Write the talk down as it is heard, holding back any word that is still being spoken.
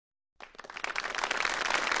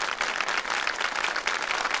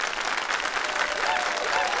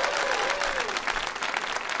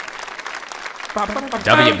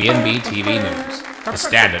WBNB TV News, the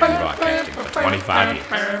standard in broadcasting for 25 years.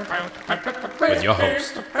 With your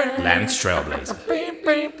host, Lance Trailblazer.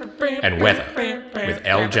 And weather with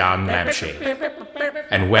L. John Lampshade.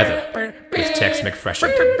 And weather with Tex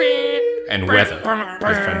McFreshington. And weather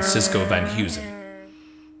with Francisco Van Heusen.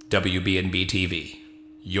 WBNB TV,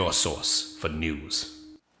 your source for news.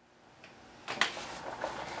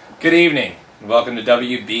 Good evening, and welcome to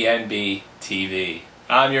WBNB TV.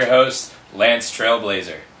 I'm your host, Lance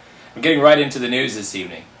Trailblazer. I'm getting right into the news this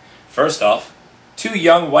evening. First off, 2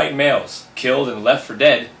 young white males killed and left for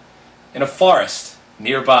dead in a forest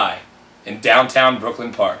nearby in downtown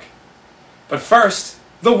Brooklyn Park. But first,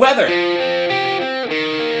 the weather!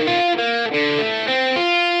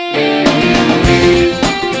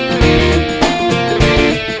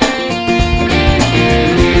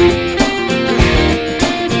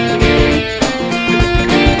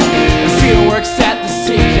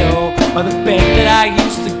 Or the bank that I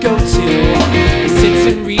used to go to. He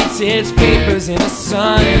sits and reads his papers in the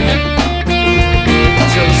sun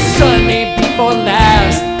till the Sunday before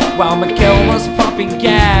last, while Miguel was pumping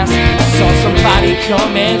gas. Saw somebody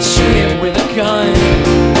come and shoot him with a gun.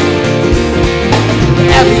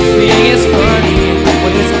 Everything is funny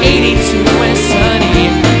when it's 82 and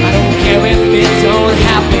sunny. I don't care if it don't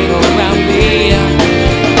happen around me.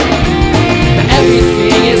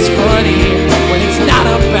 Everything is funny when it's not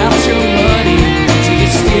about your money. Take your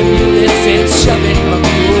stimulus and shove it up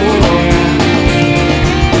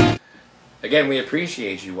your. Again, we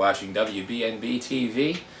appreciate you watching WBNB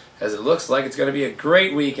TV, as it looks like it's going to be a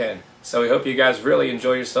great weekend. So we hope you guys really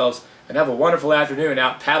enjoy yourselves and have a wonderful afternoon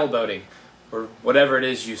out paddle boating, or whatever it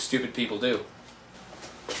is you stupid people do.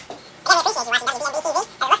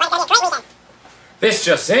 This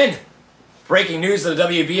just in. Breaking news at the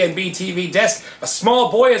WBNB TV desk. A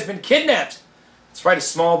small boy has been kidnapped. That's right, a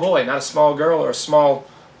small boy, not a small girl or a small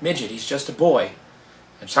midget. He's just a boy.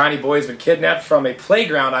 A tiny boy has been kidnapped from a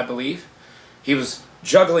playground, I believe. He was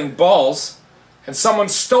juggling balls, and someone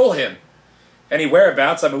stole him. Any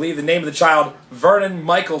whereabouts, I believe the name of the child, Vernon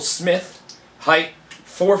Michael Smith. Height,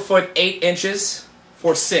 4 foot 8 inches.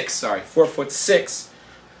 4 foot 6.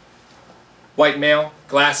 White male,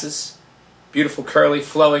 glasses, beautiful curly,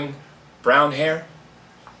 flowing brown hair.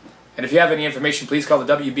 And if you have any information, please call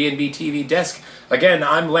the WBNB TV desk. Again,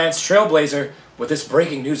 I'm Lance Trailblazer with this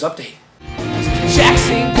breaking news update. Mr.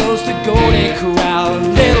 Jackson goes to Golden Corral a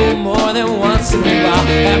little more than once in a while.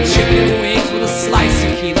 Have chicken wings with a slice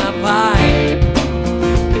of key lime pie.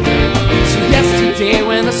 So yesterday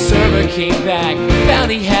when the server came back,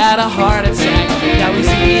 found he had a heart attack. Now he's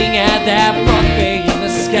eating at that buffet in the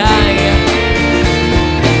sky.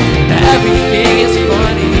 Everything is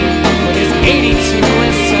funny when it's 82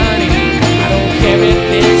 and sunny. I don't care if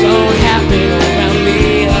it don't happen around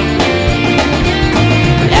me.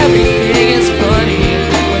 But everything is funny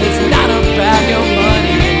when it's not about your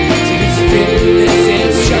money. Take a stimulus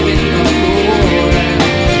and shove it up your.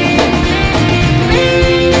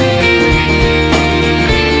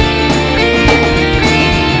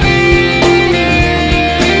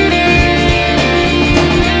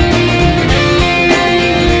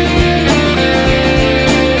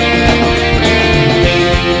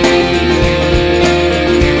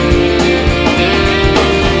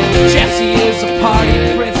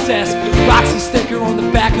 Roxy sticker on the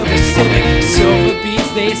back of her Civic. Silver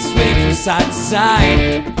beads, they swing from side to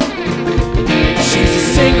side. She's a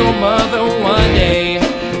single mother one day,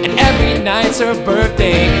 and every night's her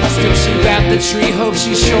birthday. Still she wrapped the tree, hopes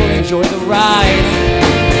she sure enjoy the ride.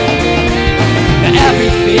 Now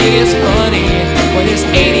everything is funny when it's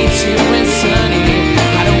 82 and sunny.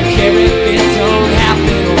 I don't care if it don't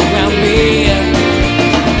happen around me.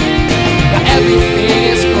 Now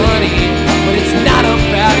everything is funny when it's not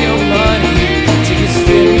about your money. Take your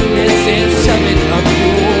stimulus and shove it up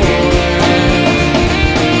your.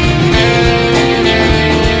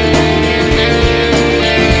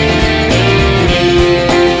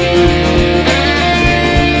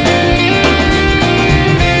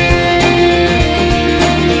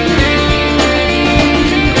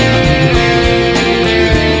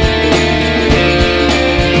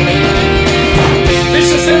 This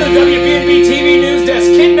is the WBNB TV news desk.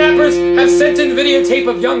 Kidnappers have sent in videotape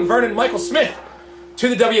of young Vernon Michael Smith to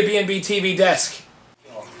the WBNB TV desk.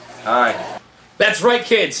 Hi. That's right,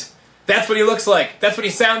 kids. That's what he looks like. That's what he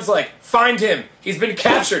sounds like. Find him. He's been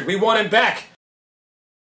captured. We want him back.